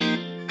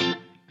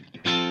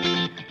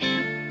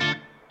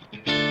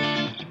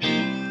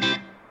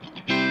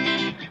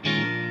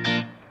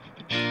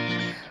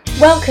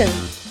Welcome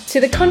to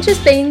the Conscious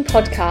Being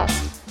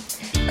podcast.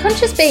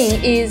 Conscious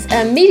Being is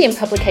a Medium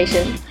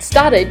publication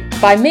started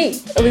by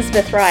me,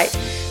 Elizabeth Wright,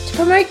 to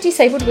promote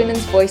disabled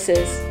women's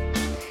voices.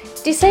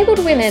 Disabled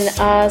women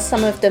are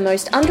some of the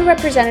most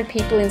underrepresented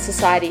people in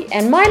society,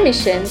 and my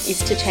mission is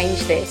to change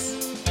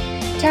this.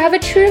 To have a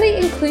truly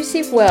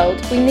inclusive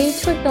world, we need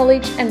to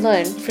acknowledge and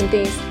learn from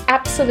these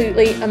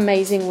absolutely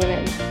amazing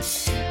women.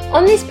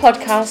 On this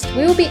podcast,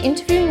 we will be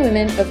interviewing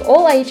women of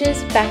all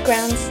ages,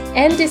 backgrounds,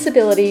 and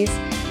disabilities,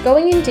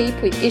 going in deep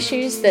with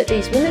issues that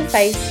these women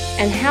face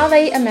and how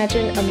they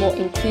imagine a more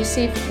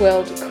inclusive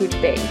world could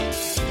be.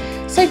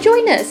 So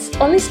join us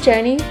on this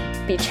journey,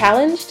 be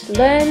challenged,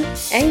 learn,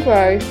 and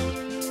grow.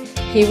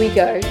 Here we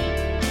go.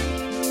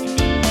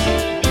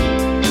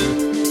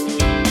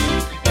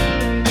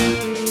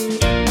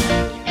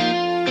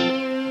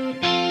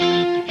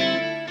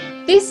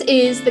 This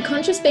is the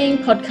Conscious Being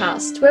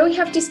podcast, where we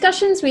have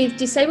discussions with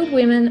disabled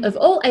women of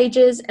all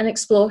ages and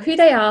explore who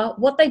they are,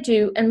 what they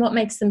do, and what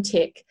makes them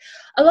tick.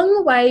 Along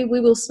the way, we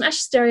will smash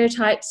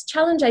stereotypes,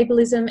 challenge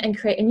ableism, and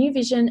create a new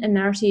vision and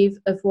narrative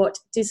of what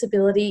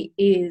disability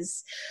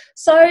is.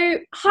 So,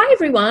 hi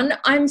everyone.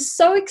 I'm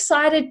so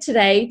excited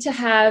today to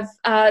have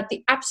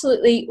the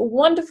absolutely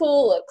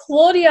wonderful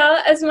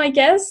Claudia as my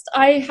guest.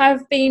 I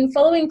have been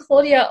following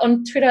Claudia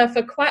on Twitter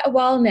for quite a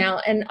while now,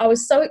 and I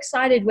was so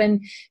excited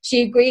when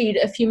she agreed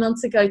a few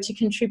months ago to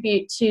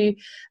contribute to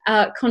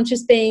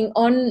Conscious Being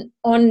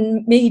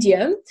on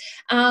Medium.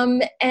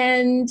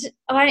 And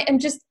I am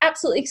just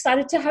absolutely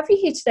excited to have you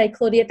here today,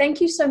 Claudia.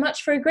 Thank you so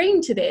much for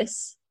agreeing to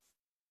this.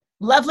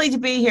 Lovely to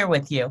be here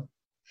with you.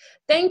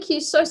 Thank you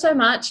so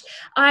much.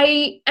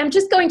 I am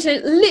just going to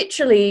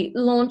literally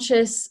launch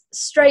us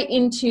straight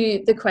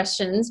into the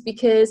questions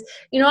because,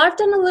 I've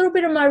done a little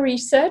bit of my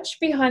research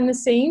behind the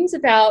scenes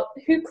about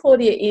who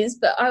Claudia is,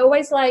 but I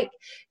always like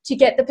to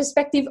get the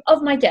perspective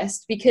of my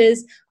guest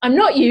because I'm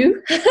not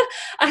you.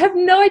 I have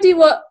no idea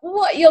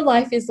what your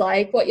life is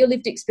like, what your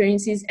lived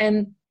experience is,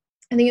 and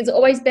I think it's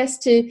always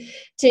best to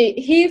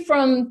hear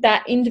from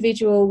that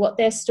individual what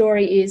their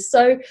story is.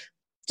 So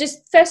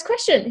just first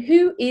question,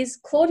 who is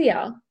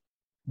Claudia?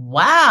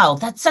 Wow,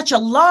 that's such a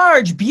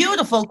large,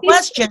 beautiful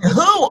question.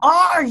 Who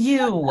are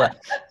you?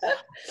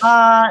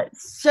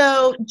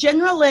 So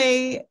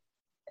generally,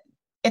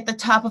 at the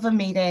top of a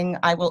meeting,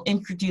 I will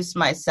introduce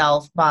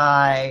myself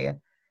by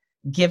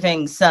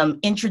giving some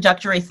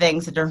introductory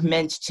things that are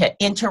meant to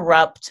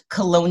interrupt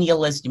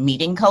colonialist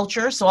meeting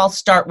culture. So I'll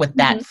start with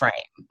that frame.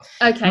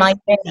 Okay.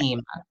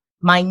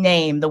 My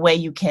name, the way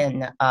you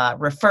can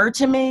refer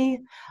to me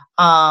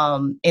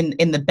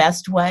in the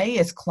best way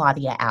is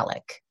Claudia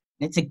Alec.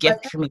 It's a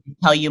gift for me to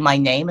tell you my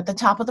name at the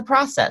top of the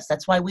process.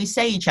 That's why we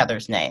say each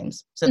other's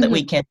names, so that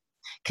we can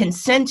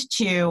consent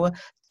to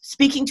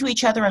speaking to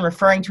each other and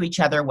referring to each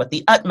other with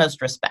the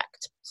utmost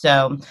respect.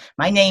 So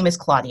my name is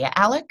Claudia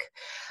Alec.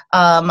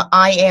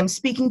 I am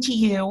speaking to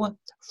you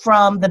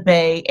from the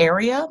Bay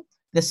Area,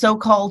 the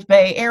so-called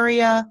Bay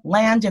Area,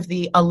 land of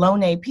the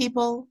Ohlone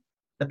people.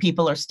 The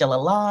people are still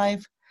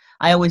alive.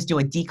 I always do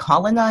a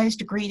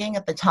decolonized greeting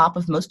at the top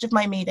of most of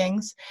my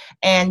meetings.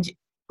 And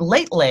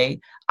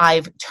lately,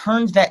 I've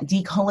turned that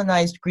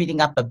decolonized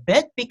greeting up a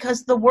bit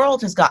because the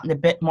world has gotten a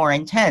bit more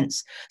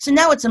intense. So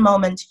now it's a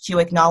moment to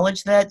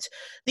acknowledge that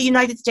the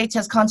United States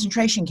has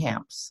concentration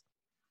camps.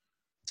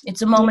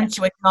 It's a moment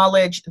to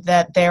acknowledge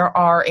that there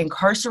are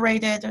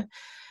incarcerated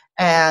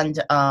and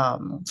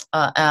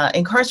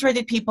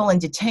incarcerated people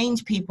and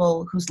detained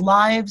people whose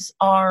lives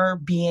are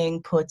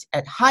being put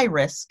at high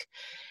risk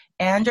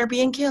and are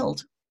being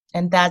killed.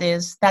 And that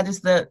is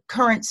the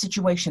current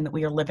situation that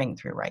we are living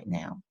through right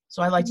now.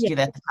 So I like to do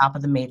that at the top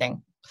of the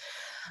meeting.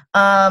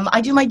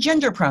 I do my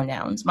gender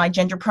pronouns. My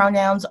gender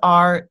pronouns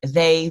are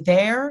they,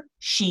 their,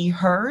 she,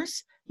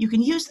 hers. You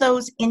can use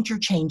those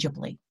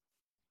interchangeably.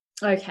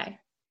 Okay.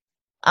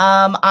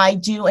 I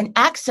do an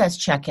access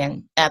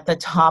check-in at the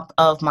top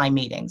of my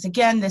meetings.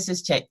 Again, this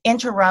is to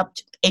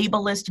interrupt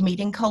ableist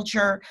meeting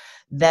culture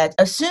that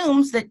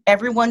assumes that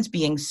everyone's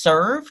being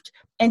served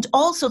and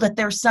also that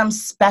there's some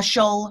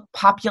special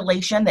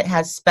population that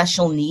has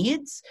special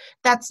needs.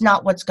 That's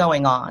not what's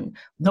going on.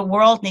 The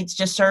world needs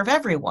to serve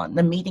everyone.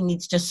 The meeting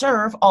needs to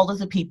serve all of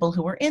the people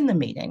who are in the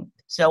meeting.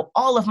 So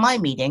all of my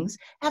meetings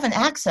have an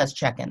access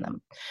check in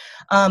them.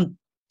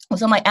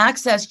 So my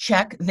access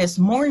check this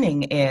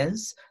morning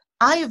is,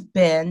 I have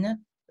been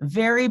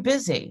very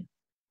busy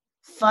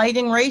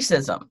fighting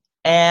racism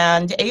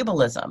and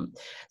ableism.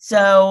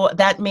 So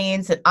that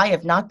means that I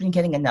have not been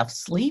getting enough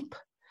sleep.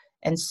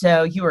 And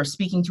so you are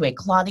speaking to a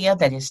Claudia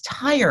that is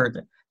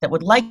tired, that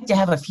would like to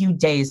have a few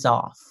days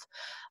off,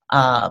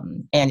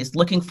 and is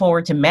looking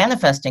forward to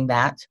manifesting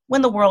that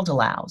when the world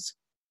allows.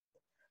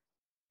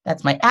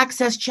 That's my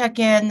access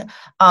check-in.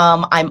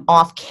 I'm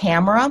off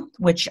camera,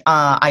 which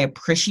I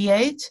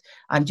appreciate.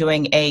 I'm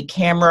doing a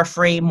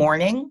camera-free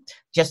morning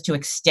just to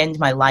extend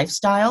my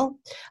lifestyle.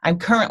 I'm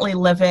currently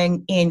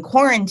living in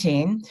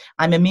quarantine.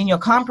 I'm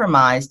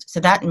immunocompromised, so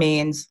that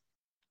means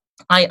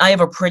I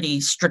have a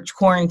pretty strict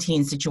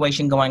quarantine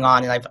situation going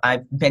on, and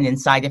I've been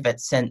inside of it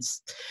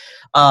since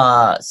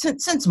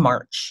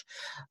March.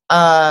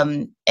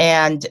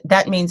 And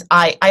that means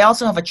I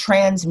also have a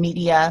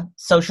transmedia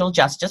social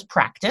justice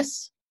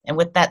practice. And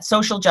with that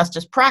social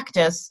justice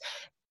practice,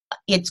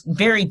 it's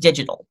very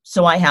digital.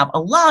 So I have a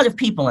lot of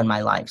people in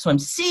my life. So I'm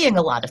seeing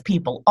a lot of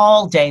people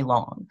all day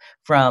long,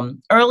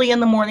 from early in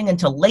the morning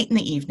until late in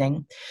the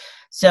evening.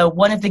 So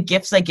one of the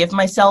gifts I give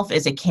myself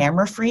is a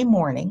camera-free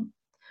morning.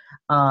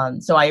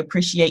 So I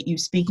appreciate you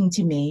speaking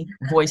to me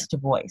voice to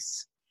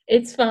voice.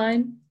 It's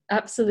fine.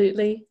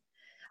 Absolutely.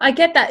 I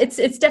get that.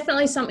 It's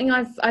definitely something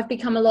I've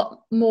become a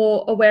lot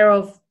more aware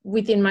of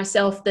within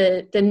myself,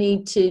 the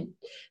need to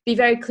be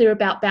very clear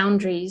about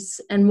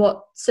boundaries and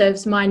what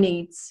serves my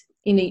needs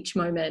in each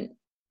moment.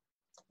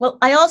 Well,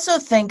 I also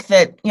think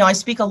that, I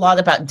speak a lot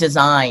about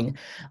design.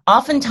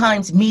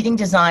 Oftentimes, meeting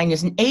design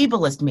is an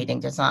ableist meeting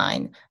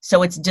design.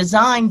 So it's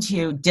designed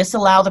to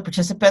disallow the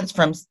participants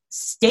from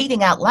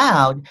stating out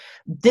loud,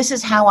 this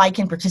is how I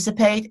can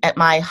participate at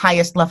my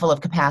highest level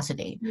of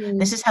capacity.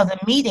 This is how the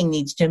meeting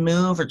needs to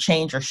move or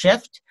change or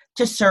shift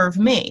to serve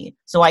me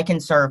so I can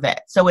serve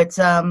it. So it's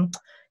a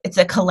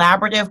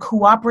collaborative,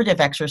 cooperative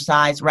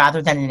exercise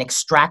rather than an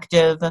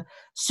extractive,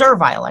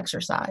 servile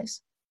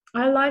exercise.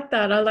 I like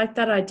that. I like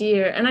that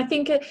idea. And I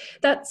think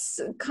that's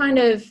kind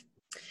of,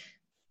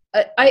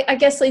 I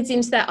guess, leads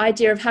into that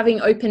idea of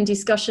having open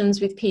discussions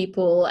with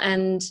people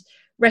and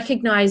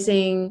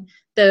recognizing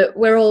that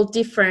we're all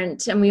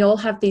different and we all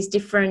have these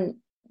different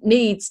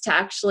needs to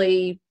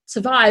actually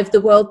survive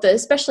the world, that,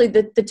 especially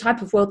the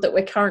type of world that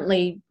we're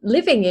currently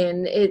living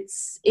in. It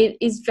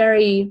is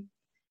very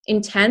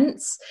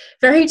intense,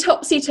 very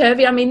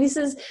topsy-turvy. I mean, this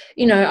is,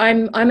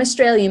 I'm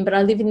Australian, but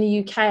I live in the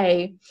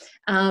UK.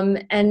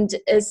 And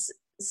as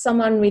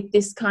someone with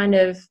this kind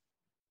of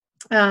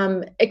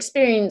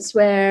experience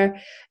where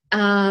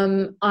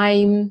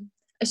I'm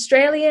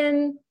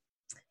Australian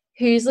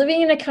who's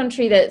living in a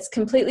country that's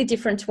completely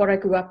different to what I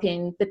grew up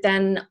in, but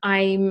then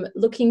I'm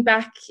looking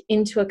back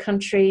into a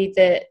country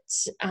that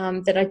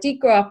I did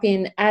grow up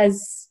in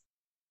as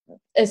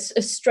a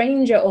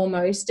stranger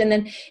almost, and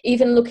then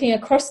even looking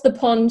across the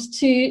pond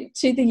to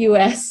the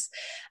US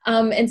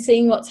and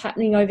seeing what's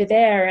happening over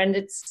there. And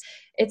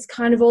it's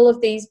kind of all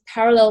of these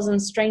parallels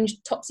and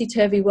strange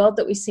topsy-turvy world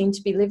that we seem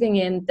to be living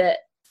in, that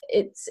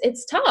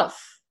it's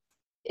tough.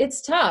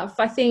 It's tough.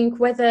 I think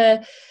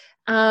whether,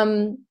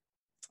 kind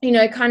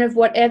of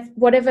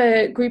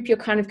whatever group you're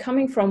kind of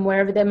coming from,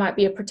 wherever there might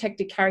be a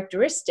protected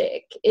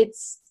characteristic,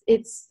 it's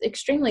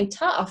extremely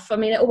tough. I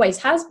mean, it always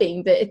has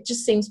been, but it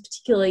just seems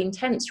particularly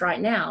intense right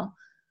now.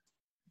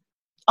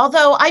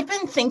 Although I've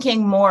been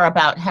thinking more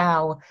about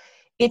how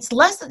it's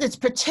less that it's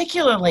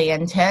particularly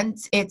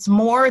intense, it's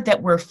more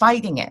that we're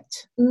fighting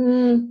it.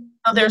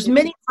 So there's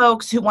many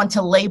folks who want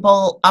to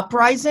label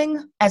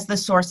uprising as the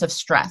source of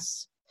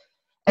stress.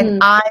 And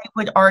I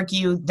would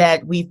argue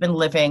that we've been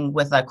living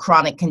with a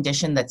chronic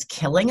condition that's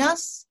killing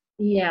us.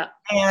 Yeah.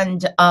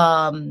 And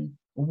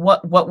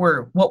what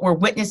we're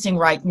witnessing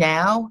right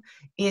now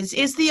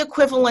is the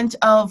equivalent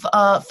of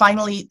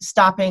finally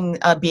stopping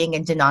being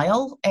in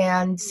denial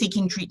and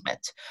seeking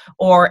treatment,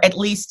 or at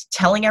least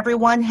telling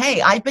everyone,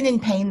 hey, I've been in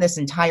pain this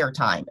entire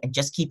time, and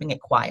just keeping it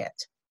quiet.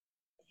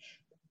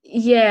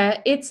 Yeah,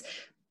 it's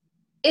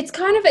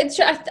kind of,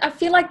 I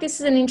feel like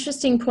this is an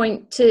interesting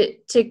point to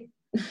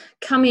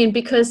come in,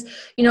 because,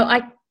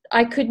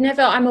 I could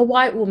never, I'm a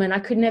white woman, I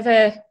could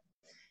never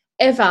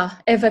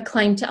ever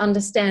claim to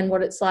understand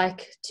what it's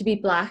like to be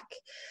Black.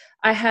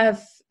 I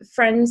have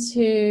friends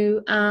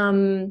who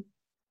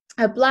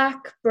are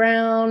Black,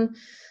 brown,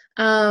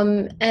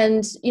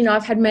 and,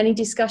 I've had many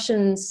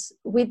discussions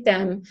with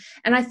them.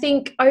 And I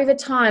think over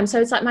time, so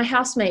it's like my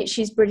housemate,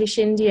 she's British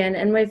Indian,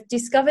 and we've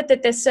discovered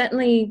that there's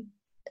certainly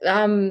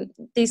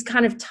these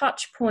kind of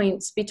touch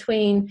points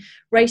between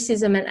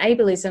racism and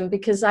ableism,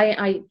 because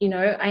I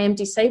am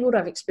disabled,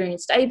 I've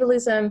experienced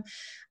ableism.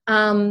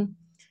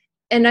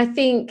 And I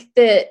think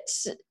that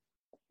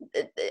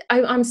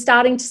I'm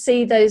starting to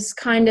see those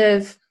kind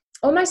of,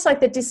 almost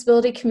like the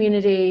disability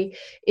community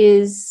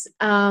is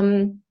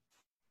kind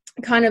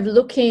of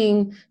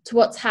looking to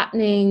what's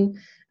happening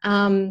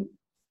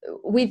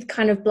with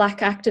kind of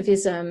Black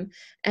activism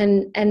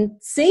and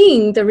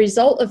seeing the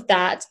result of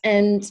that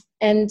and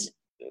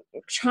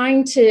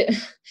trying to,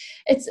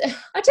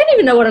 I don't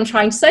even know what I'm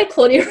trying to say,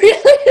 Claudia,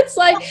 really. It's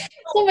like,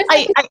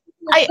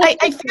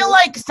 I feel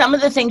like some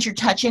of the things you're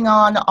touching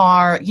on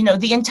are,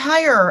 the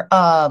entire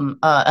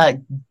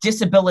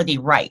disability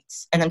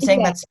rights. And I'm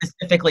saying that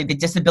specifically the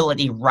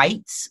disability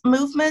rights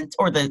movement,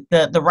 or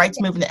the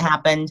rights movement that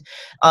happened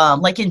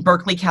like in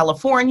Berkeley,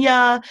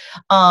 California.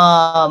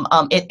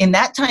 In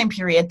that time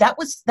period, that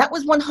was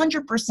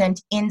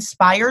 100%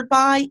 inspired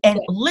by and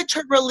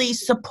literally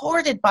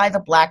supported by the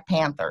Black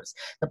Panthers.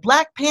 The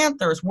Black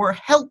Panthers were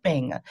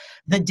helping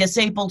the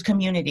disabled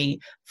community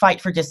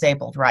fight for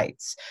disabled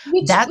rights.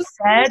 That's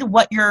said,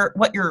 what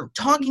you're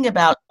talking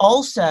about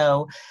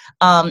also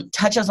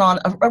touches on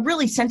a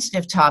really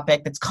sensitive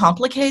topic that's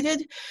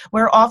complicated,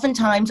 where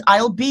oftentimes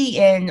I'll be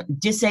in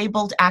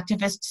disabled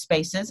activist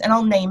spaces, and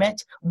I'll name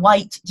it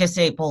white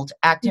disabled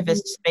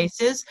activist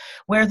spaces,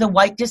 where the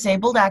white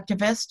disabled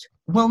activist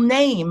will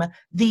name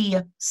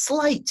the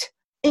slight,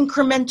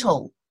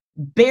 incremental,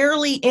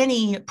 barely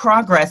any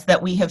progress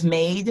that we have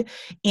made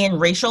in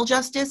racial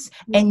justice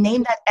and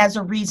name that as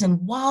a reason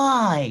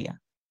why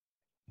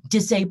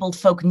disabled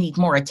folk need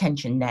more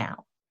attention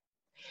now.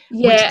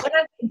 Yeah. Which puts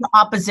into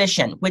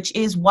opposition, which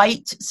is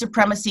white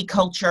supremacy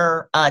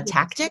culture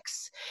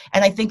tactics.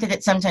 And I think that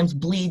it sometimes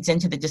bleeds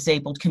into the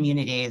disabled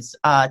community's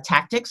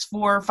tactics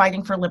for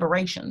fighting for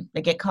liberation.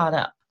 They get caught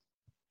up.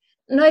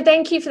 No,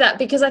 thank you for that,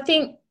 because I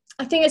think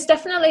it's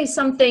definitely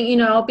something, you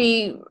know, I'll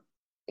be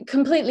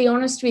completely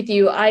honest with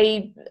you.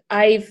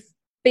 I've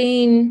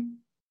been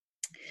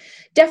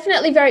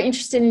definitely very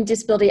interested in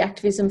disability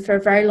activism for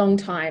a very long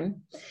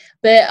time,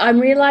 but I'm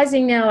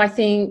realizing now, I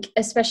think,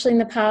 especially in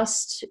the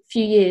past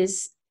few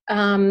years,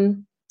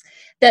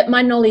 that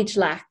my knowledge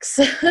lacks,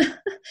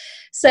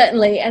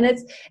 certainly. And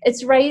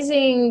it's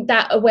raising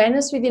that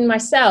awareness within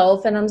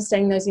myself and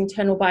understanding those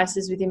internal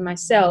biases within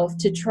myself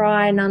to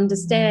try and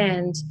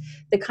understand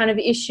the kind of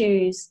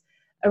issues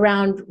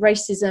around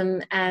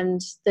racism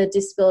and the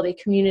disability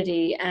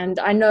community. And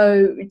I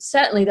know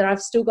certainly that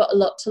I've still got a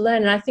lot to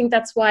learn. And I think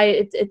that's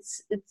why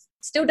it's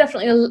still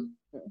definitely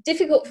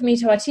difficult for me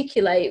to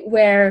articulate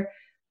where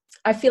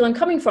I feel I'm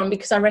coming from,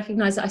 because I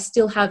recognize that I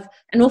still have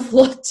an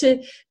awful lot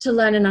to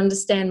learn and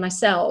understand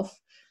myself.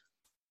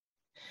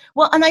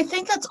 Well, and I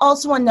think that's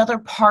also another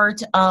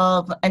part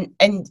of, and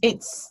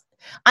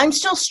I'm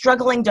still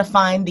struggling to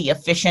find the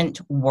efficient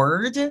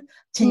word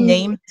to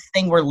name this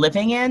thing we're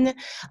living in.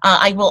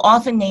 I will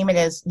often name it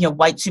as, you know,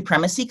 white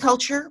supremacy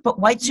culture, but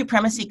white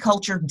supremacy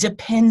culture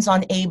depends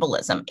on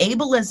ableism.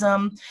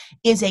 Ableism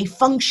is a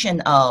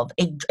function of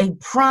a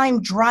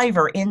prime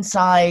driver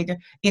inside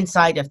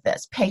of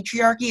this.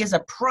 Patriarchy is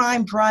a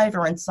prime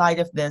driver inside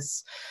of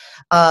this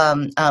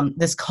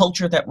this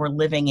culture that we're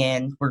living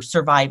in, we're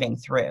surviving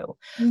through.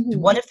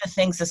 One of the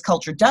things this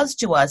culture does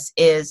to us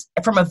is,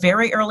 from a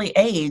very early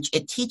age,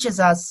 it teaches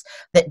us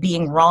that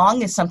being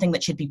wrong is something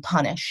that should be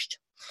punished.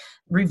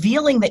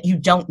 Revealing that you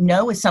don't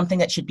know is something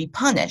that should be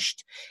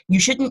punished. You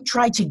shouldn't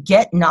try to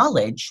get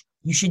knowledge.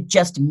 You should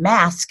just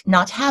mask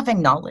not having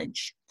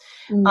knowledge.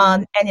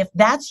 And if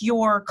that's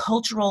your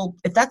cultural,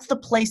 if that's the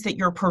place that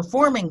you're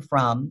performing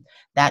from,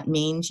 that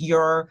means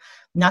you're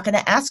not going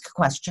to ask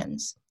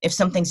questions. If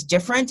something's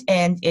different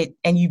and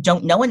you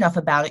don't know enough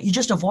about it, you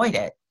just avoid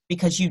it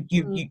because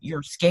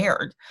you're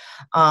scared.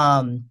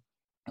 And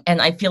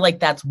I feel like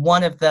that's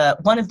one of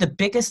the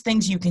biggest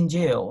things you can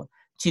do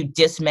to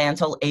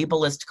dismantle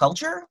ableist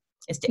culture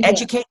is to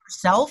educate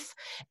yourself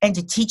and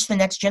to teach the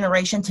next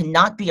generation to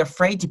not be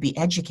afraid to be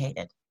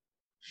educated.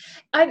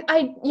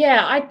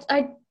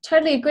 I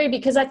totally agree,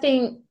 because I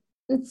think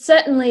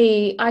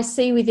certainly I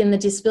see within the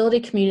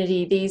disability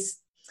community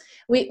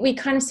we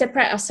kind of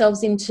separate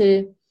ourselves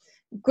into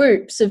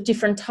groups of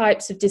different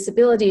types of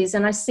disabilities,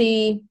 and I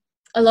see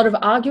a lot of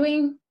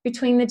arguing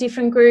between the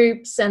different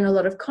groups and a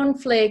lot of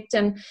conflict,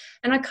 and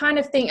I kind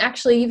of think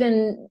actually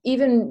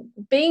even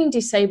being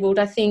disabled,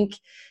 I think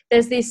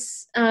there's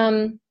this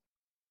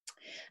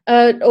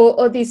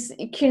or this,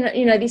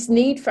 you know, this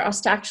need for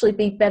us to actually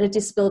be better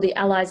disability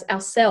allies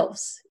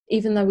ourselves,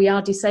 even though we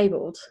are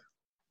disabled.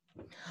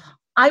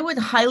 I would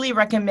highly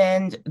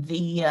recommend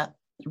the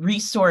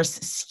resource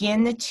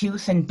Skin,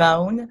 Tooth, and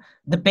Bone.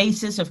 The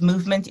Basis of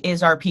Movement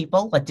is Our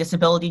People, a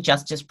disability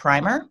justice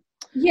primer.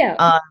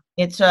 Yeah.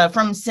 It's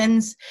from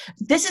SINS.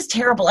 This is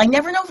terrible. I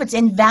never know if it's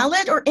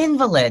invalid or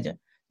invalid.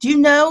 Do you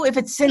know if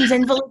it's SINS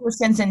invalid or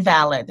SINS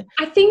invalid?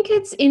 I think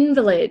it's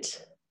invalid.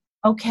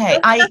 Okay,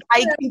 I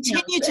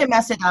continue to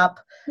mess it up.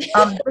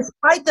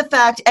 Despite the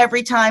fact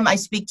every time I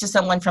speak to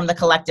someone from the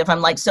collective, I'm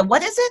like, so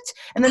what is it?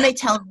 And then they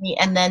tell me,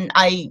 and then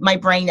my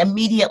brain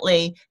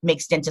immediately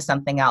mixed into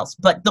something else.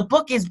 But the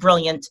book is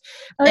brilliant.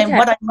 Okay. And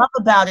what I love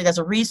about it as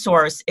a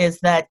resource is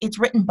that it's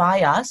written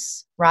by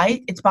us,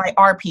 right? It's by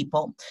our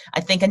people.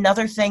 I think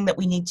another thing that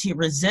we need to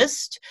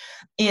resist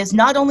is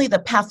not only the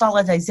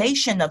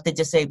pathologization of the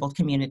disabled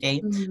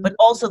community, but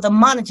also the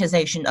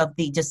monetization of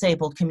the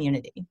disabled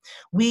community.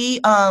 We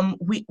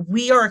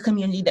are a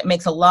community that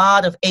makes a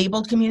lot of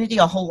abled community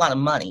a whole lot of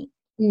money.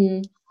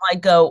 I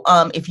go,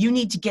 if you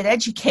need to get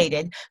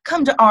educated,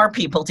 come to our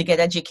people to get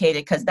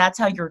educated, because that's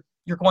how you're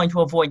going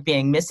to avoid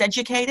being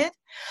miseducated.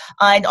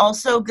 And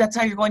also that's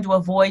how you're going to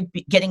avoid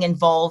getting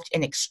involved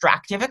in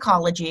extractive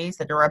ecologies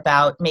that are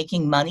about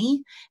making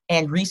money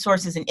and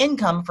resources and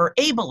income for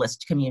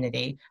ableist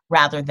community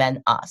rather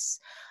than us.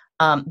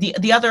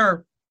 The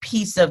other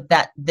piece of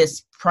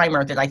this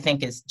primer that I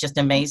think is just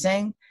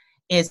amazing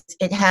is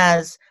it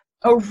has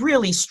a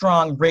really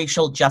strong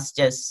racial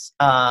justice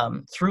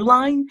through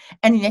line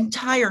and an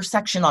entire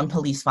section on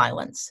police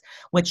violence,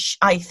 which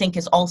I think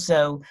is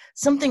also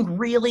something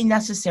really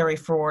necessary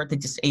for the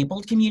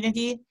disabled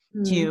community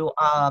to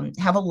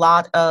have a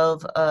lot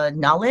of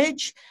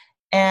knowledge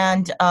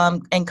and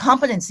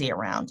competency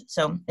around.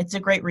 So it's a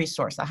great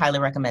resource. I highly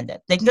recommend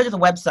it. They can go to the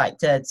website,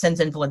 to Sens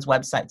Invalid's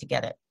website, to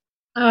get it.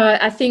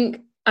 I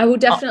think I will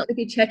definitely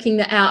be checking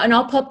that out, and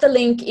I'll pop the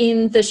link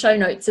in the show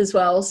notes as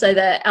well, so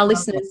that our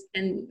listeners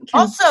can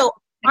also.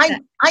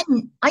 I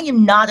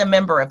am not a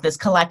member of this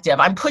collective.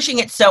 I'm pushing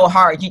it so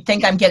hard. You'd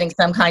think I'm getting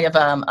some kind of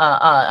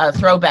a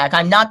throwback.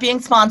 I'm not being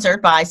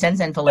sponsored by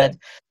Sens Invalid.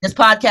 This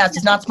podcast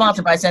is not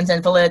sponsored by Sens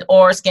Invalid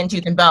or Skin,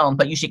 Tooth, and Bone,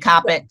 but you should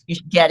cop it. You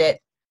should get it.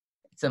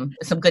 Some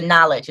good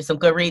knowledge. Some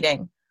good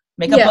reading.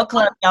 Make a book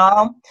club,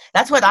 y'all.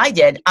 That's what I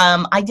did.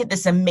 I did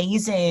this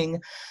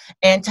amazing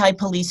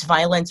anti-police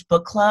violence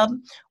book club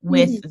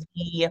with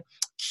the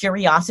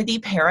Curiosity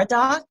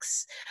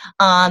Paradox.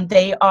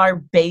 They are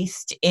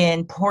based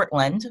in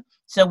Portland.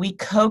 So we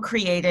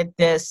co-created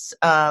this,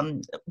 I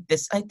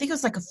think it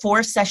was like a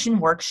 4-session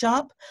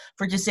workshop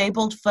for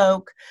disabled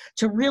folk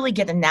to really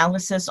get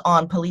analysis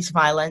on police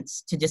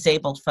violence to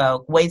disabled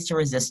folk, ways to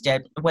resist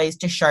it, ways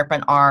to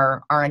sharpen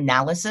our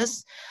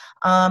analysis.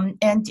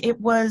 And it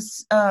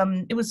was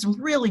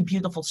some really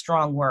beautiful,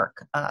 strong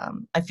work.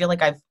 I feel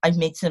like I've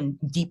made some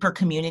deeper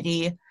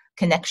community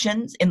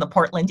connections in the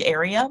Portland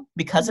area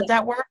because of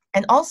that work.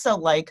 And also,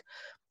 like,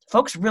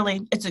 folks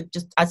really,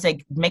 I'd say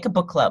make a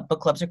book club. Book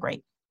clubs are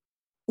great.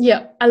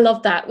 Yeah, I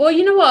love that. Well,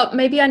 you know what?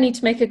 Maybe I need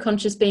to make a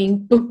Conscious Being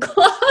book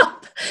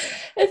club.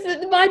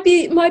 It might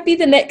be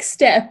the next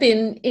step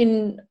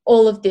in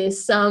all of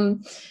this.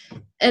 And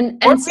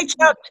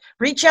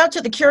reach out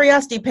to the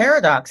Curiosity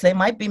Paradox. They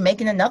might be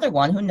making another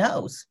one. Who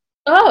knows?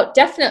 Oh,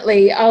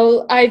 definitely.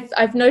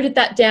 I've noted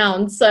that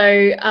down.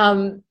 So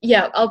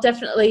I'll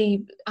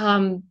definitely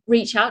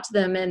reach out to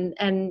them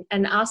and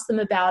ask them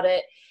about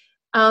it.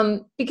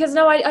 Because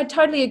I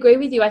totally agree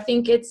with you. I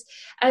think it's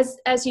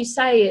as you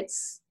say,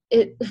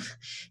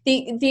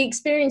 the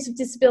experience of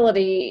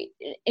disability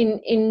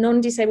in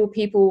non-disabled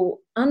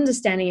people,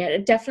 understanding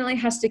it definitely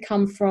has to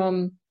come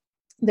from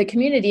the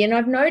community. And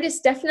I've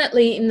noticed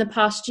definitely in the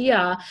past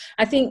year,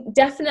 I think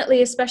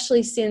definitely,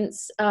 especially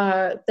since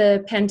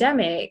the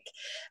pandemic,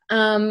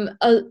 a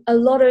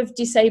lot of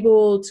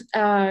disabled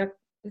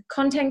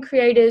content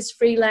creators,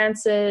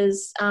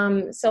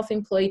 freelancers,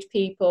 self-employed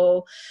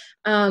people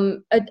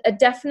are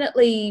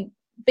definitely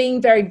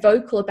being very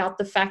vocal about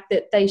the fact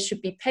that they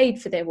should be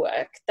paid for their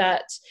work,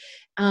 that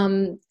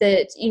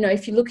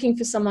if you're looking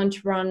for someone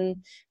to run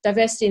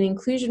diversity and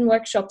inclusion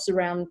workshops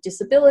around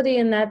disability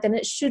and that, then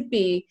it should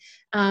be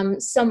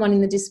someone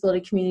in the disability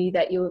community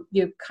that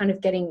you're kind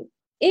of getting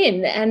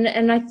in.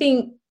 And I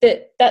think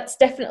that's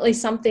definitely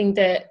something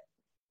that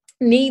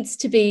needs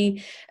to be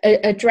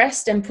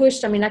addressed and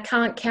pushed. I mean, I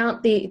can't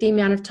count the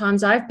amount of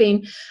times I've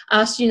been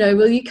asked,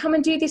 will you come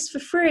and do this for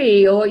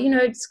free? Or,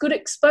 it's good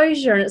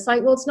exposure. And it's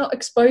like, well, it's not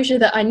exposure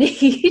that I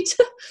need.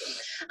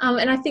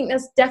 And I think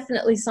that's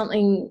definitely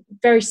something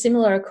very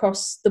similar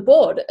across the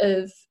board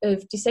of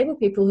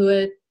disabled people who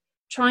are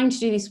trying to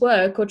do this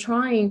work or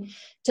trying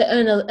to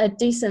earn a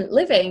decent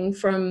living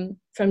from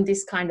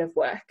this kind of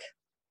work.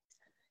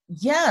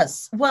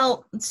 Yes.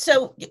 Well,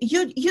 so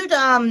you'd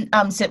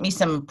sent me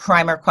some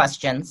primer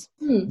questions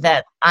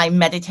that I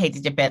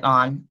meditated a bit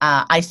on.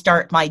 I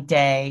start my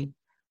day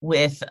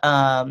with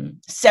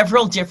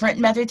several different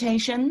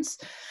meditations.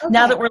 Okay.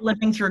 Now that we're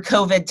living through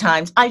COVID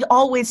times, I'd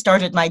always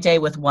started my day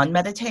with one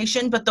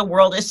meditation, but the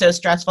world is so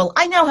stressful.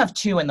 I now have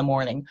 2 in the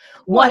morning.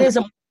 One is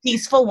a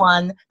peaceful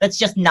one that's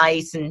just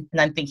nice, and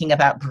I'm thinking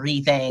about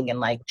breathing and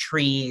like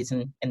trees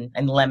and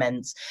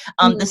lemons.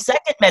 The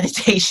second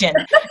meditation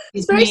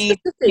is very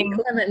specific,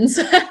 lemons.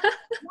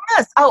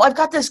 Yes. Oh, I've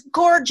got this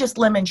gorgeous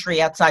lemon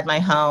tree outside my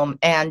home,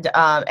 and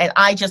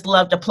I just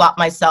love to plop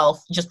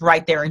myself just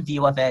right there in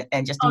view of it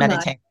and just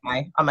meditate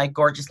on my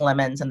gorgeous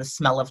lemons and the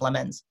smell of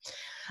lemons.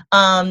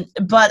 The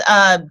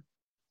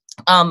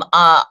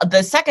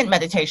second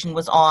meditation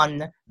was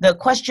on the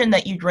question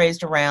that you'd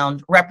raised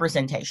around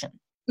representation.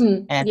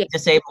 And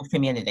disabled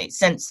community,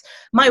 since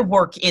my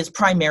work is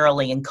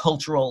primarily in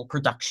cultural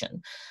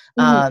production.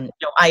 I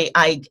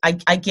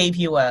gave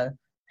you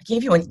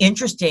an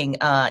interesting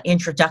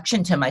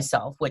introduction to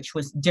myself, which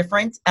was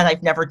different, and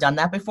I've never done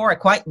that before. I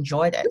quite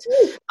enjoyed it,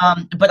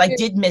 but I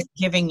did miss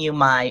giving you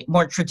my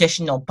more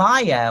traditional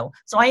bio.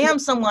 So I am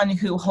someone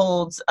who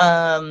holds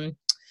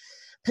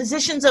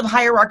positions of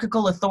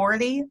hierarchical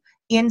authority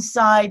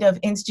inside of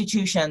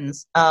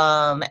institutions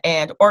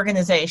and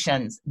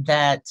organizations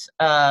that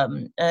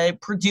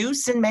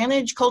produce and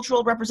manage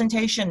cultural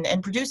representation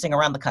and producing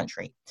around the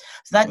country.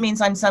 So that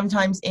means I'm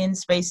sometimes in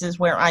spaces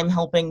where I'm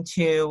helping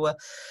to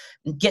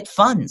get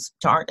funds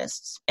to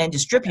artists and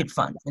distribute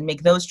funds and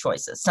make those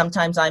choices.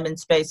 Sometimes I'm in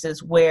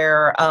spaces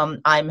where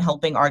I'm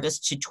helping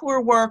artists to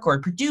tour work or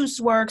produce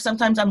work.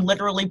 Sometimes I'm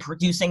literally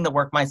producing the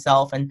work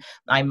myself, and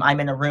I'm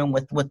in a room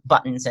with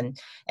buttons and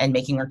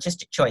making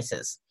artistic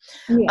choices.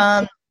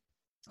 Yeah.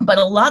 But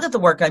a lot of the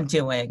work I'm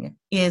doing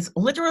is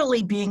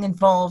literally being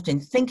involved in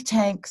think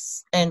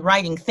tanks and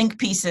writing think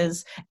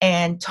pieces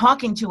and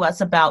talking to us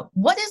about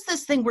what is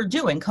this thing we're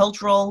doing,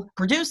 cultural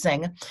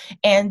producing,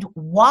 and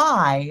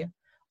why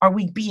are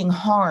we being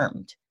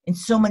harmed in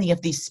so many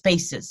of these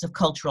spaces of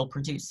cultural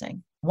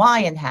producing?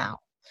 Why and how?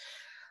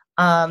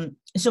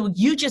 So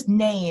you just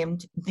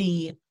named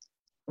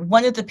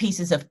one of the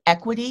pieces of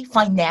equity,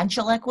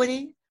 financial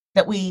equity,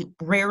 that we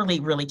rarely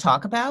really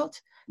talk about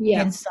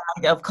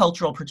inside of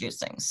cultural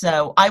producing.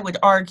 So I would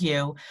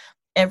argue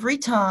every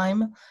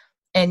time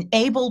an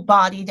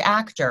able-bodied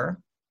actor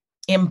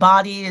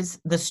embodies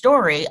the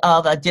story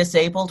of a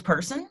disabled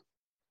person,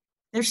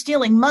 they're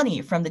stealing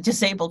money from the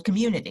disabled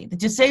community. The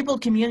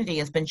disabled community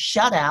has been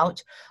shut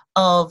out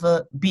of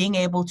being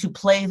able to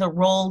play the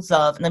roles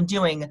of, and I'm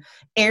doing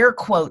air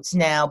quotes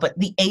now, but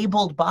the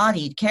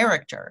able-bodied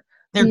character.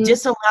 They're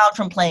disallowed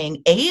from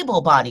playing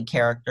able-bodied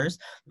characters.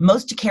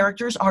 Most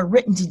characters are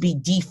written to be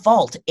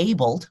default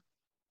abled.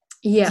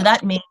 Yeah. So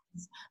that means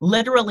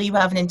literally you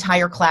have an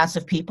entire class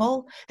of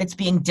people that's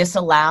being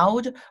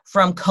disallowed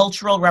from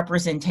cultural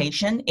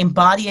representation,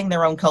 embodying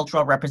their own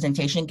cultural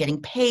representation,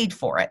 getting paid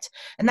for it.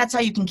 And that's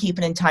how you can keep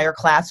an entire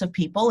class of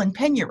people in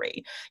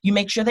penury. You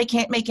make sure they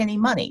can't make any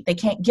money. They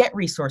can't get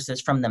resources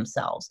from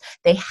themselves.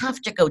 They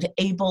have to go to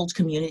abled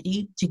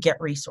community to get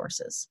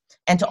resources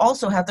and to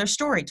also have their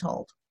story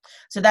told.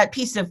 So that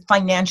piece of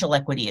financial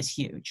equity is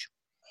huge.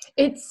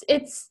 It's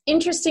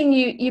interesting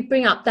you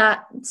bring up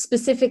that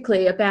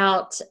specifically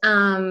about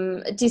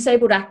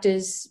disabled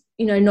actors,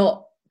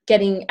 not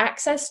getting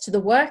access to the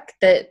work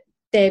that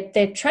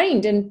they're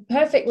trained and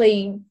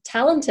perfectly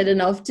talented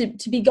enough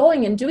to be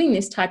going and doing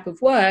this type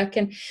of work.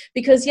 And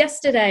because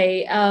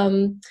yesterday,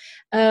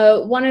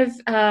 one of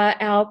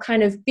our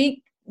kind of big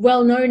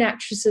well-known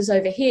actresses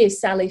over here,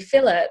 Sally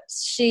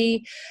Phillips,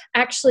 she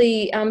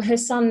actually, her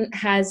son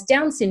has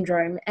Down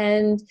syndrome,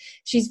 and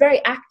she's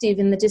very active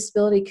in the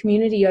disability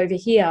community over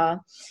here.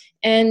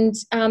 And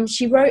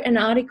she wrote an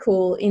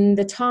article in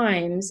the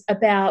Times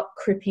about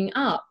cripping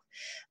up.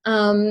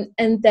 And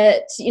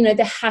that,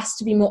 there has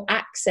to be more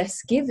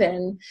access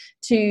given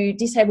to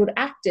disabled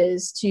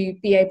actors to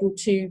be able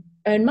to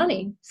earn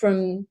money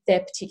from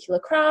their particular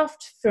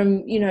craft,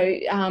 from,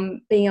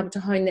 being able to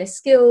hone their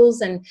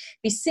skills and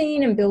be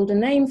seen and build a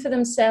name for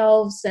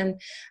themselves. And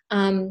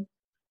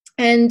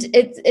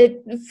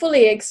it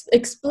fully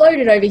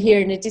exploded over here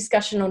in a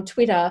discussion on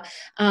Twitter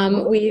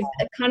with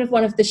kind of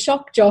one of the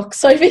shock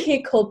jocks over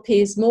here called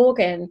Piers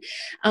Morgan.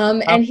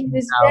 And he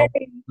was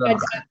very...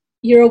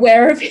 You're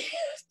aware of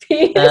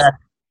Piers?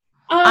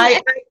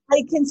 I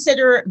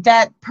consider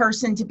that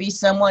person to be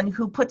someone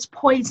who puts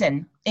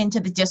poison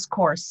into the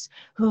discourse,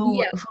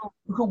 who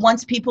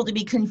wants people to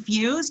be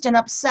confused and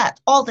upset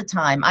all the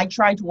time. I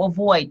try to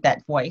avoid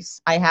that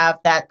voice. I have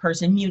that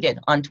person muted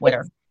on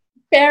Twitter.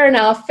 Fair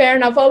enough. I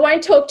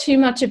won't talk too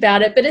much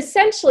about it, but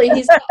essentially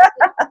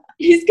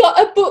he's got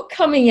a book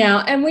coming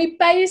out, and we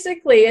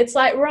basically, it's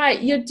like, right,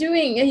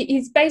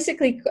 he's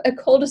basically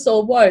called us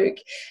all woke. And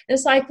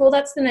it's like, well,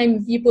 that's the name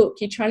of your book.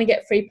 You're trying to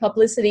get free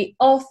publicity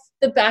off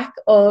the back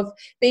of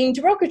being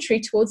derogatory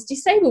towards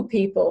disabled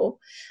people.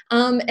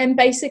 And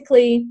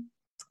basically,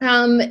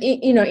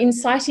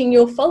 inciting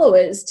your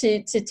followers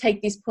to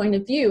take this point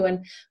of view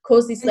and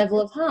cause this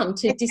level of harm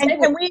to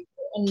disabled people.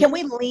 Can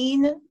we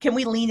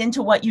lean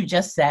into what you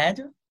just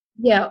said?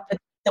 Yeah.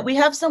 That we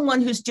have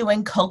someone who's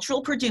doing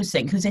cultural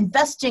producing, who's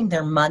investing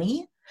their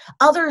money.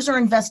 Others are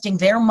investing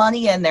their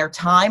money and their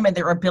time and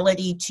their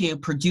ability to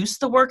produce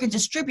the work and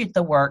distribute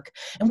the work.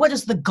 And what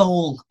is the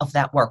goal of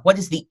that work? What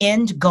is the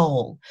end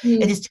goal?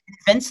 It is to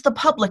convince the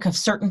public of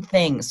certain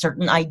things,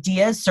 certain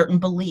ideas, certain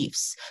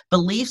beliefs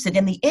that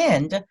in the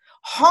end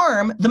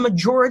harm the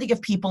majority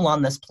of people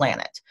on this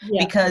planet.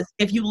 Yeah. Because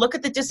if you look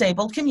at the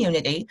disabled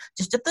community,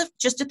 just at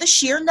the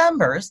sheer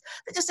numbers,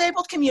 the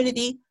disabled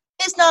community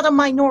is not a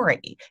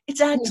minority.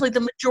 It's actually the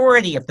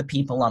majority of the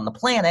people on the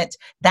planet.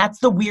 That's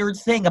the weird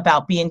thing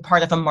about being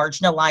part of a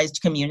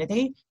marginalized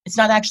community. It's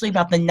not actually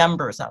about the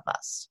numbers of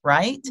us,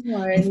 right?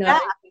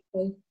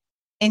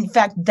 In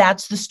fact,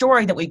 that's the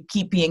story that we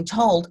keep being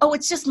told. Oh,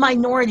 it's just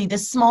minority,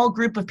 this small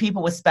group of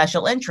people with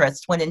special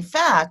interests, when in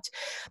fact,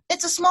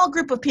 it's a small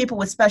group of people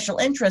with special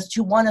interests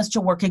who want us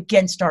to work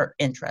against our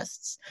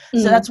interests.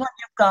 So that's why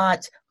you've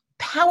got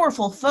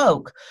powerful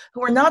folk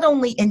who are not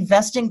only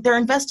investing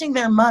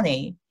their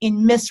money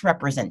in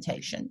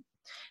misrepresentation.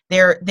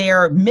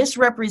 They're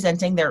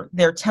misrepresenting,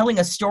 they're telling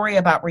a story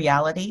about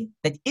reality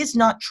that is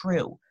not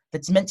true,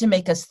 that's meant to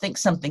make us think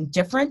something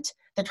different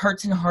that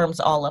hurts and harms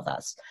all of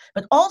us.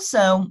 But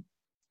also,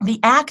 the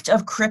act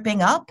of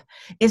cripping up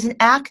is an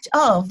act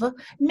of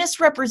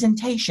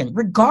misrepresentation,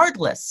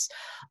 regardless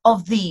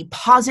of the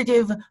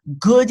positive,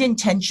 good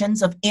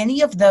intentions of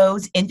any of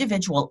those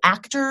individual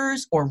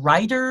actors or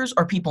writers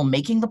or people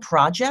making the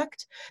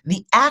project.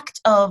 The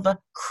act of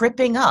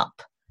cripping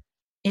up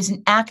is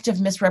an act of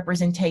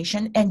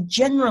misrepresentation and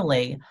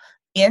generally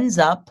ends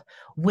up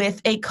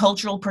with a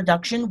cultural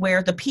production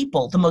where the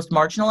people, the most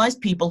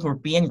marginalized people who are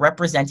being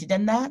represented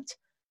in that,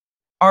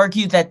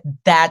 argue that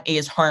that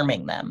is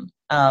harming them.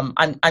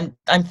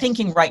 I'm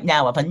thinking right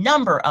now of a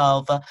number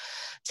of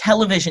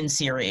television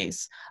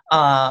series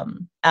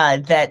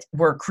that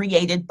were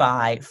created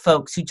by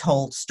folks who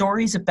told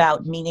stories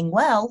about meaning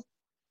well,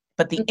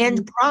 but the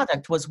end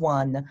product was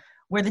one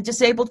where the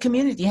disabled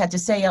community had to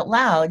say out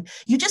loud,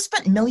 you just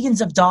spent millions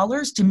of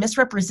dollars to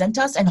misrepresent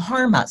us and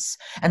harm us.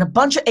 And a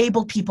bunch of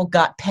able people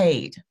got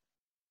paid.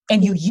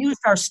 And you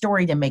used our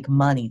story to make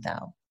money,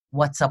 though.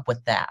 What's up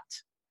with that?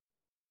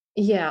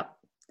 Yeah.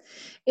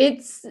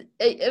 It's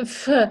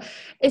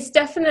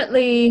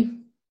definitely,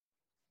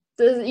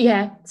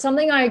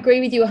 something I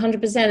agree with you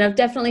 100%. I've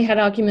definitely had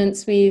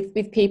arguments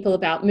with people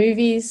about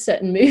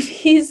certain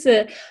movies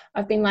that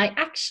I've been like,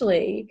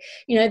 actually,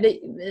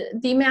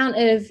 the amount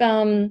of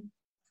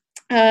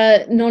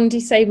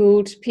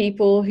non-disabled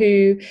people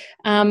who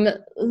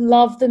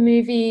love the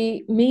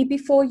movie Me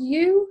Before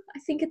You, I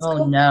think it's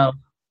called. No.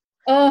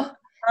 Oh,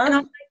 and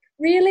I'm like,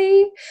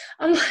 really?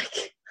 I'm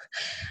like,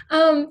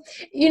 and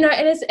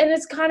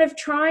it's kind of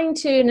trying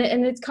to,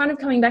 and it's kind of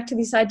coming back to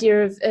this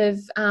idea of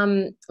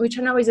which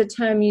I know is a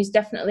term used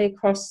definitely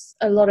across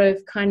a lot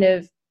of kind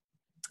of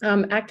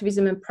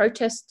activism and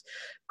protest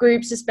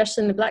groups,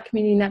 especially in the Black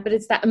community, and that, but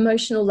it's that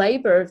emotional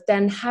labor of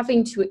then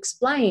having to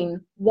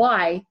explain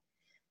why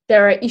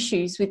there are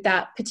issues with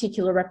that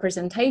particular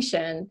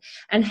representation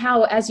and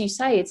how, as you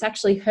say, it's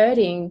actually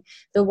hurting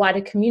the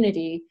wider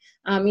community.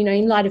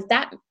 In light of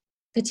that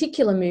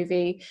particular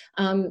movie,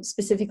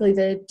 specifically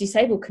the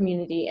disabled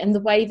community and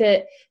the way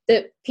that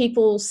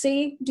people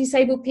see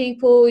disabled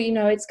people,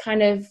 it's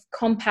kind of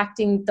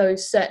compacting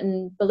those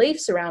certain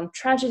beliefs around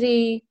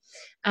tragedy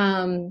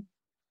and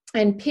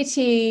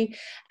pity,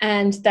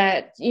 and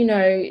that,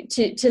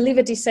 to live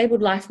a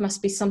disabled life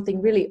must be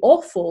something really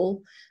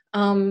awful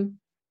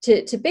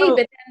to be. But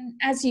then,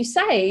 as you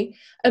say,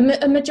 a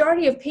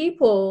majority of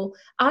people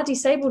are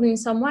disabled in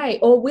some way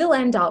or will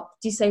end up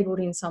disabled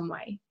in some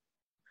way.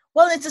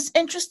 Well, it's this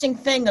interesting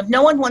thing of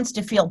no one wants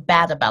to feel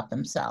bad about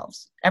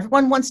themselves.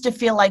 Everyone wants to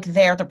feel like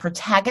they're the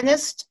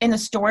protagonist in a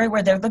story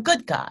where they're the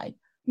good guy.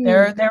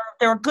 They're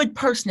a good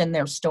person in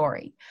their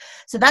story.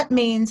 So that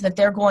means that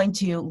they're going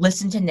to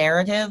listen to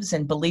narratives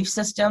and belief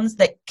systems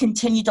that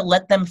continue to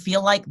let them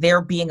feel like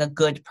they're being a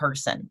good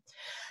person.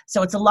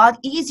 So it's a lot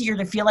easier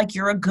to feel like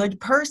you're a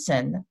good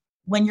person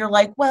when you're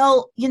like,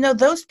 well,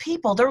 those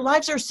people, their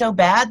lives are so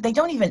bad, they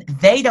don't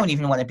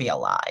even want to be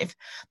alive.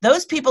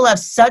 Those people have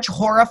such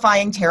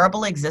horrifying,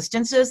 terrible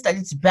existences that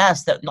it's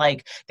best that,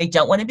 like, they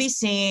don't want to be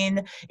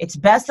seen. It's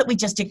best that we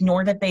just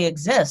ignore that they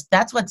exist.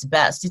 That's what's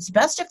best. It's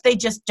best if they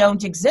just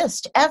don't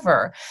exist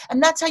ever.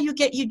 And that's how you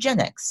get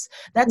eugenics.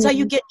 That's how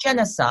you get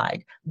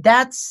genocide.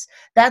 That's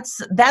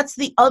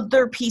the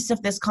other piece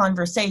of this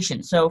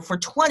conversation. So for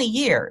 20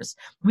 years,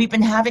 we've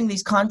been having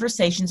these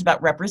conversations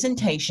about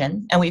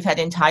representation, and we've had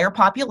entire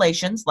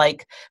populations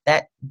like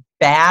that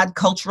bad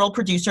cultural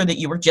producer that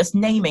you were just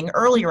naming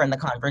earlier in the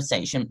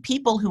conversation,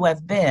 people who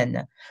have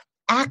been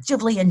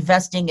actively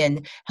investing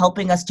in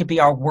helping us to be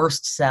our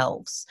worst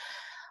selves.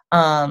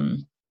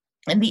 And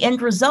the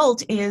end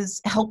result is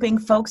helping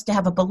folks to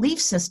have a belief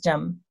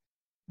system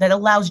that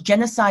allows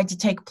genocide to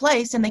take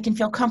place and they can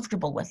feel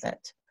comfortable with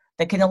it,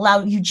 that can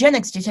allow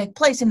eugenics to take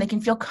place and they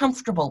can feel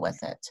comfortable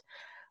with it.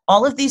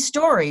 All of these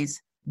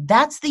stories,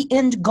 that's the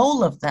end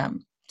goal of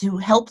them, to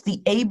help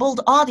the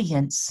abled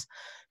audience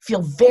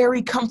feel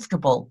very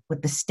comfortable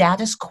with the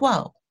status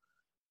quo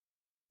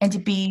and to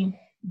be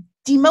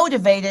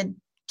demotivated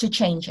to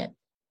change it.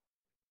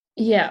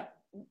 Yeah.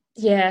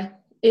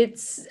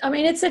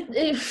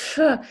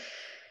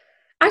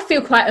 I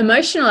feel quite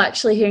emotional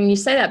actually hearing you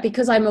say that,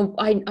 because I know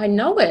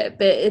it,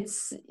 but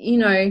it's,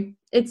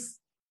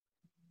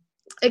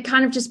 it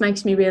kind of just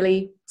makes me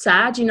really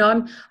sad.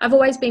 I've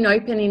always been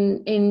open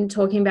in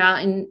talking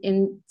about,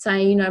 in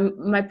saying,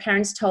 my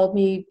parents told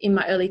me in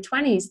my early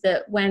 20s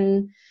that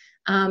when,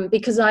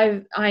 because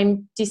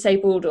I'm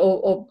disabled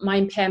or my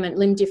impairment,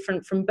 limb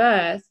different from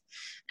birth,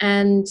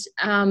 and,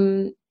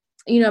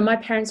 my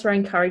parents were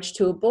encouraged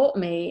to abort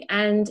me,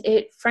 and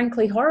it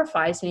frankly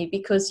horrifies me,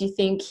 because you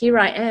think, here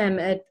I am,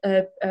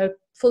 a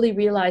fully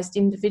realized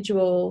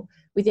individual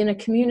within a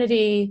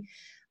community,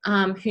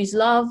 who's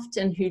loved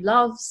and who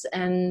loves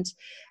and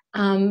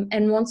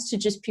wants to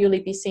just purely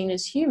be seen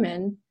as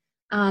human,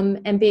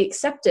 and be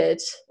accepted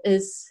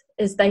as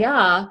they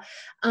are,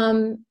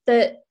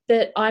 that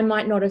I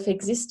might not have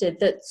existed,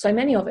 that so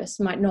many of us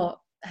might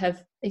not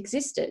have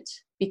existed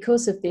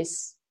because of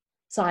this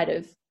side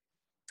of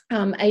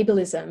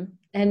ableism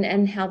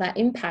and how that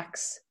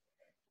impacts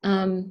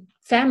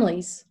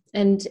families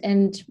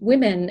and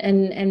women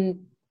and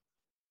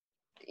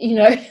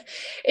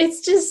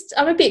it's just,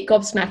 I'm a bit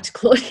gobsmacked,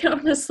 Claudia,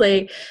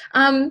 honestly.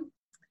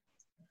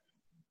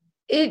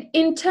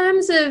 In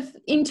terms of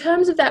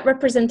that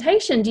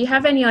representation, do you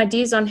have any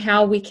ideas on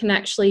how we can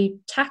actually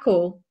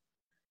tackle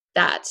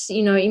that,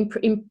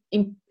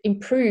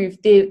 improve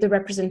the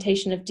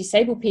representation of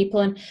disabled people,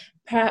 and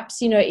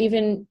perhaps,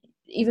 even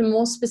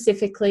more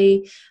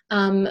specifically,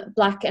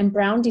 Black and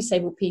brown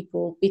disabled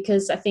people?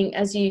 Because I think,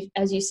 as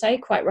you say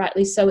quite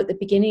rightly so at the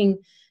beginning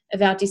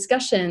of our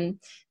discussion,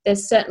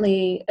 there's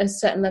certainly a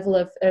certain level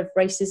of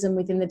racism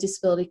within the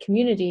disability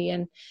community,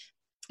 and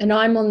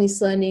I'm on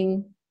this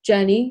learning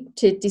journey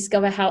to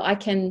discover how I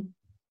can,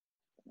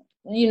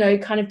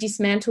 kind of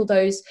dismantle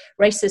those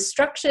racist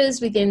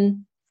structures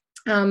within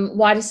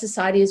wider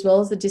society as well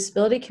as the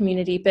disability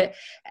community. But,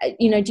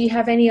 do you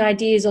have any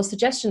ideas or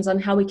suggestions on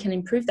how we can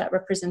improve that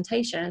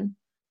representation?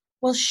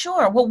 Well,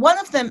 sure. Well, one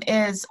of them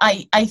is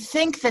I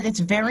think that it's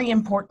very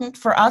important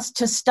for us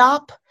to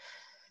stop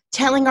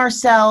telling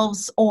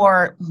ourselves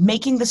or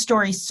making the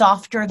story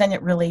softer than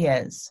it really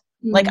is.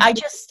 Like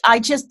I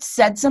just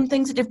said some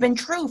things that have been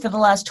true for the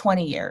last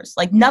 20 years.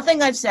 Like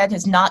nothing I've said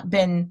has not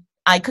been,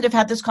 I could have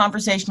had this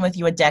conversation with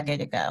you a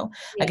decade ago.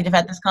 Yeah. I could have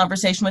had this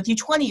conversation with you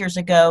 20 years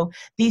ago.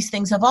 These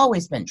things have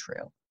always been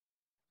true.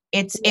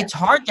 It's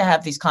hard to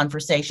have these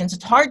conversations.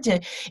 It's hard to,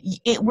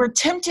 we're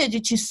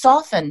tempted to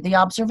soften the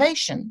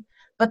observation.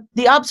 But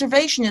the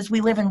observation is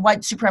we live in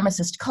white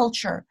supremacist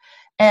culture,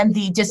 and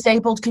the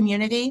disabled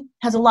community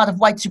has a lot of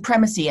white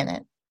supremacy in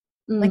it.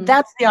 Like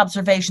that's the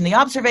observation. The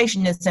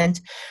observation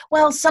isn't,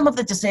 well, some of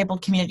the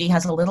disabled community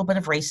has a little bit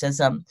of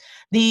racism.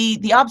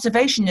 The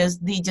observation is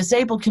the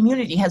disabled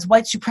community has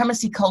white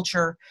supremacy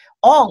culture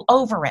all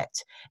over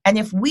it. And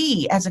if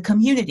we as a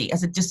community,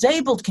 as a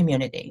disabled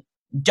community,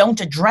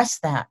 don't address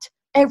that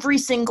every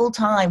single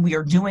time we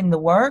are doing the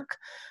work,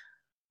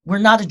 we're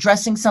not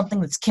addressing something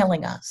that's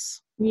killing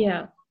us.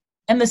 Yeah.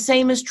 And the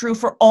same is true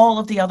for all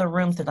of the other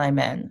rooms that I'm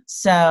in.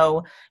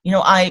 So,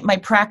 my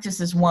practice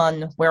is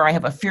one where I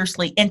have a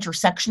fiercely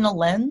intersectional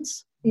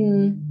lens.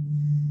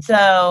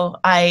 So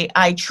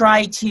I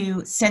try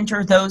to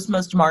center those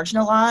most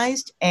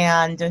marginalized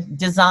and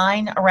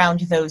design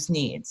around those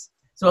needs.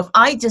 So if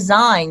I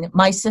design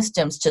my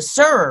systems to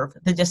serve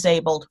the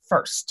disabled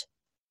first,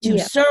 to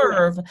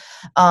serve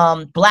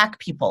Black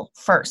people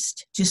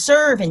first, to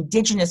serve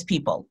Indigenous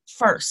people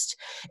first.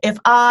 If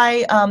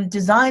I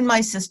design my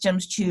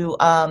systems to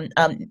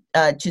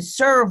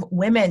serve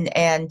women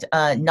and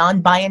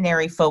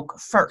non-binary folk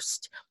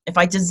first, if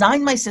I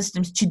design my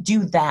systems to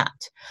do that,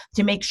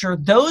 to make sure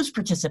those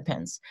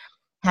participants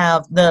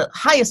have the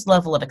highest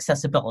level of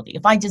accessibility,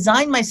 if I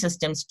design my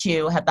systems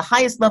to have the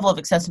highest level of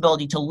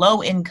accessibility to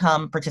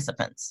low-income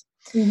participants,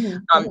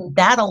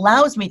 that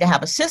allows me to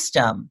have a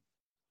system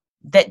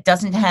that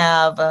doesn't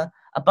have a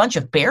bunch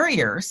of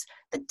barriers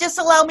that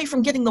disallow me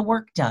from getting the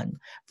work done,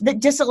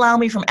 that disallow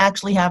me from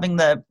actually having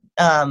the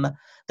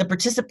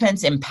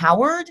participants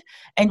empowered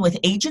and with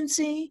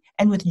agency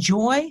and with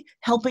joy,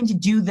 helping to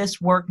do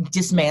this work,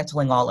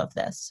 dismantling all of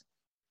this.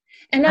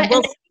 And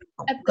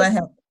go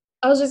ahead.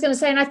 I was just going to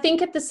say, and I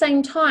think at the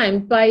same time,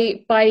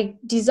 by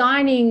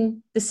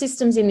designing the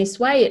systems in this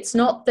way, it's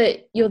not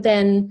that you're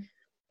then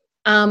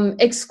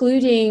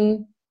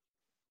excluding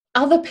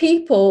other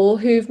people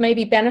who've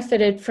maybe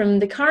benefited from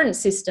the current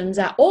systems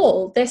at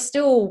all. They're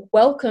still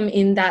welcome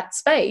in that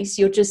space.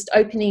 You're just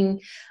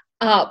opening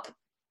up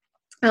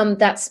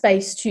that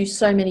space to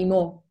so many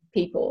more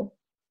people.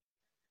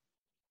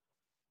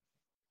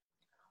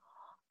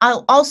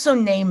 I'll also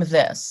name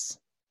this.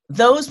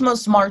 Those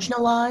most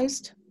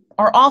marginalized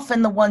are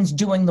often the ones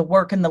doing the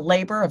work and the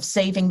labor of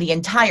saving the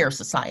entire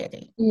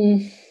society.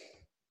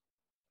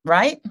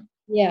 Right?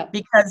 Yeah.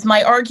 Because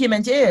my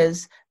argument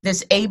is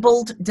this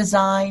abled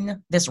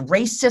design, this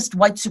racist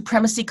white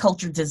supremacy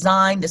culture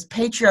design, this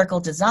patriarchal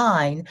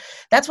design,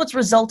 that's what's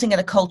resulting in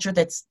a culture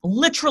that's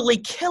literally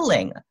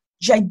killing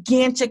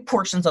gigantic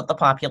portions of the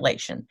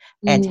population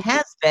and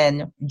has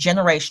been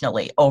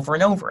generationally over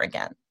and over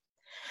again.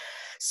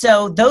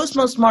 So those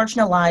most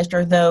marginalized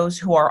are those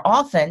who are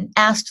often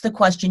asked the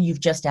question you've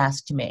just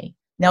asked me.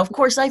 Now, of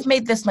course, I've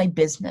made this my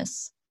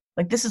business.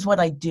 Like, this is what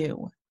I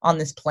do on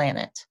this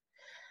planet.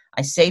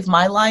 I save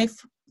my life.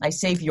 I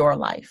save your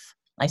life.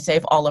 I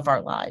save all of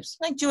our lives.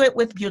 I do it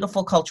with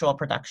beautiful cultural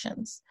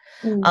productions.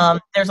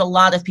 There's a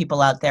lot of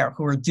people out there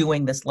who are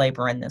doing this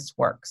labor and this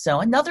work.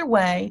 So another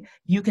way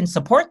you can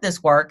support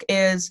this work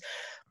is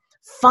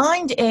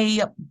find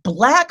a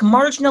Black,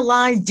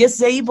 marginalized,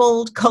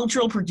 disabled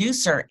cultural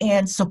producer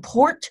and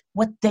support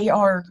what they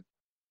are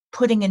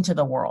putting into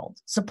the world.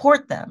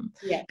 Support them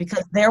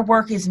because their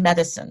work is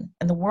medicine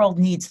and the world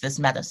needs this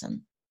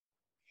medicine.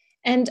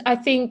 And I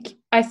think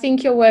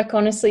your work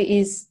honestly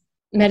is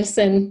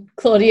medicine,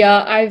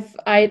 Claudia. I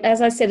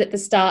as I said at the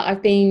start,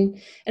 I've been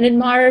an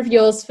admirer of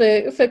yours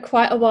for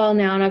quite a while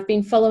now, and I've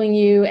been following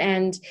you,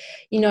 and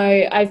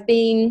I've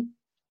been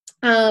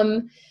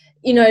watching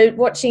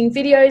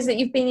videos that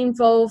you've been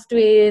involved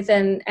with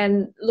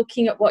and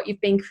looking at what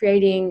you've been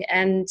creating,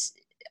 and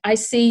I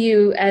see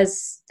you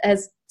as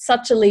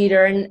such a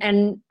leader,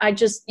 and I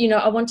just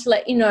I want to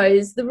let you know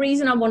is the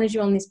reason I wanted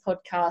you on this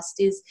podcast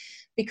is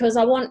because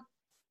I want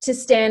to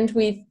stand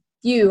with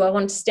you. I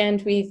want to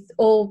stand with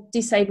all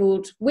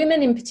disabled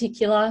women in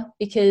particular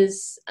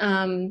because,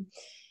 I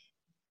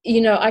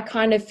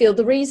kind of feel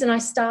the reason I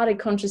started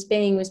Conscious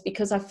Being was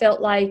because I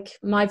felt like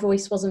my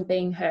voice wasn't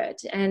being heard.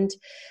 And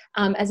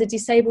as a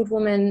disabled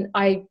woman,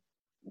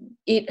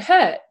 it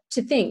hurt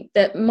to think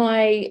that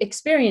my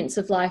experience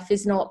of life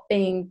is not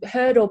being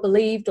heard or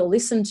believed or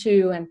listened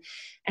to. And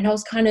I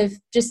was kind of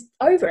just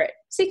over it,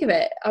 sick of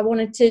it. I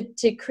wanted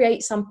to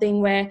create something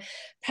where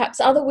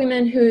perhaps other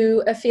women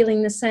who are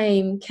feeling the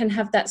same can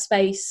have that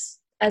space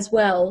as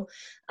well,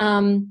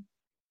 and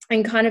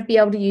kind of be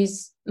able to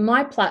use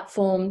my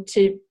platform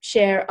to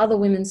share other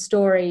women's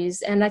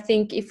stories. And I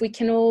think if we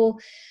can all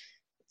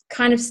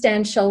kind of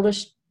stand shoulder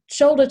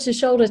to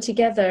shoulder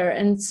together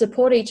and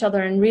support each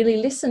other and really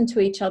listen to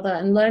each other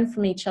and learn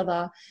from each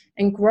other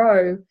and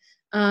grow,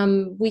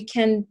 we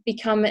can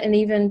become an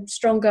even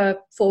stronger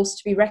force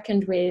to be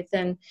reckoned with,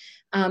 and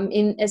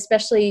in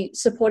especially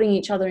supporting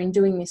each other in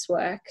doing this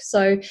work.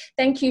 So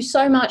thank you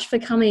so much for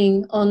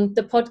coming on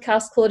the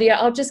podcast, Claudia.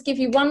 I'll just give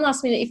you one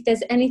last minute if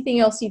there's anything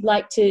else you'd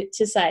like to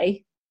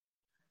say.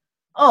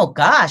 Oh,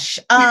 gosh.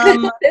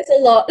 There's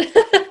a lot.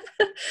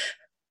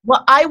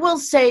 Well, I will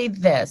say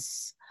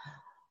this.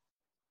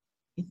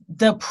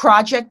 The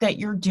project that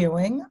you're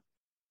doing,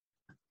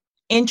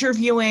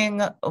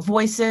 interviewing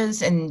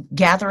voices and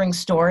gathering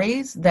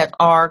stories that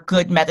are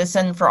good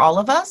medicine for all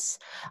of us,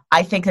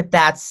 I think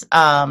that's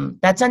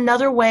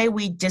another way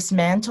we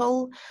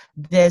dismantle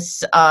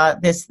this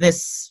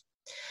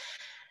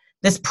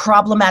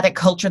problematic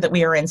culture that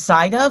we are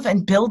inside of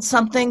and build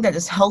something that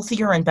is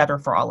healthier and better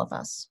for all of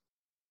us.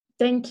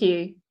 Thank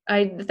you.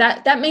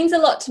 That means a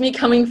lot to me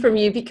coming from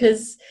you,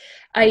 because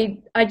I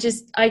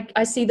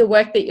see the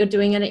work that you're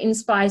doing and it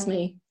inspires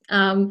me.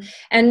 And,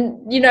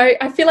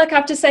 I feel like I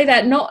have to say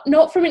that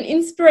not from an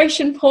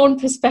inspiration porn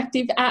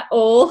perspective at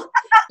all,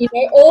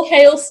 all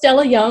hail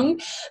Stella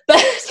Young,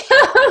 but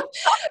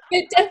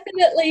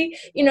definitely,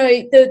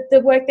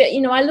 the work that,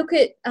 I look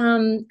at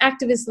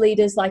activist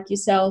leaders like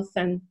yourself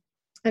and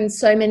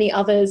so many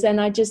others.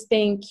 And I just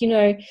think,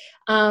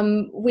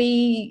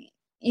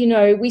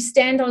 we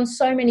stand on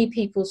so many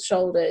people's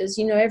shoulders,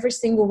 every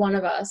single one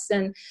of us.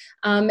 And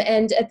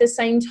at the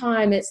same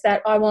time, it's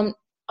that I want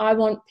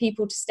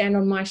people to stand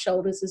on my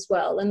shoulders as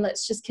well. And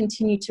let's just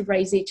continue to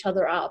raise each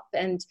other up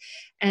and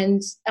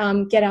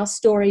get our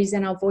stories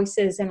and our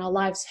voices and our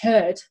lives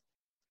heard.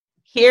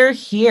 Hear,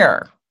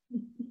 hear.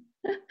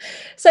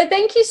 So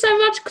thank you so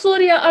much,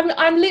 Claudia.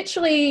 I'm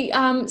literally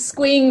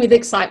squeeing with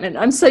excitement.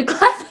 I'm so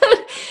glad that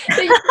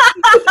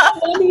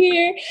you're on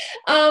here.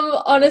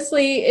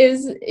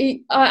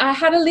 Honestly, I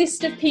had a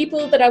list of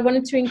people that I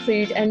wanted to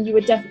include, and you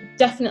were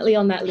definitely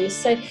on that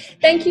list. So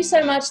thank you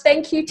so much.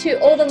 Thank you to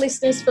all the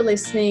listeners for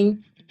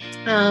listening.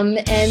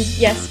 And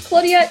yes,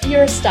 Claudia,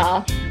 you're a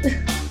star.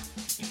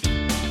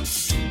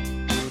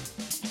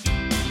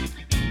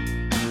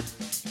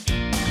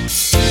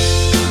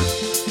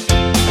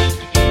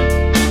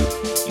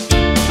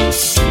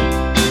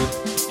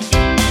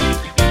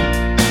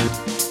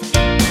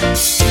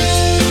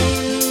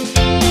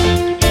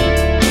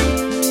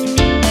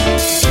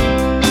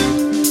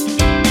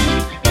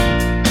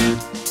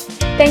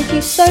 Thank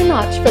you so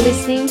much for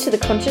listening to the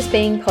Conscious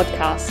Being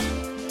podcast.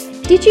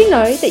 Did you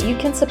know that you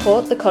can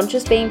support the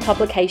Conscious Being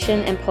publication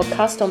and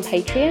podcast on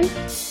Patreon?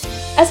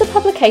 As a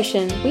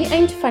publication, we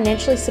aim to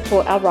financially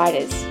support our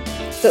writers,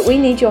 but we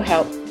need your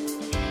help.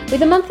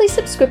 With a monthly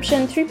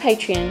subscription through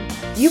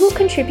Patreon, you will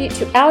contribute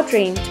to our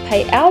dream to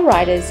pay our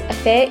writers a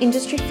fair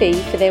industry fee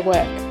for their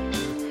work.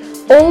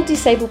 All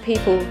disabled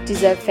people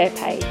deserve fair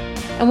pay,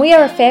 and we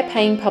are a fair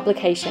paying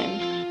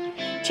publication.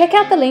 Check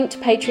out the link to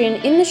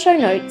Patreon in the show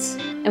notes,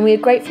 and we are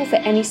grateful for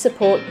any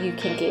support you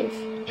can give.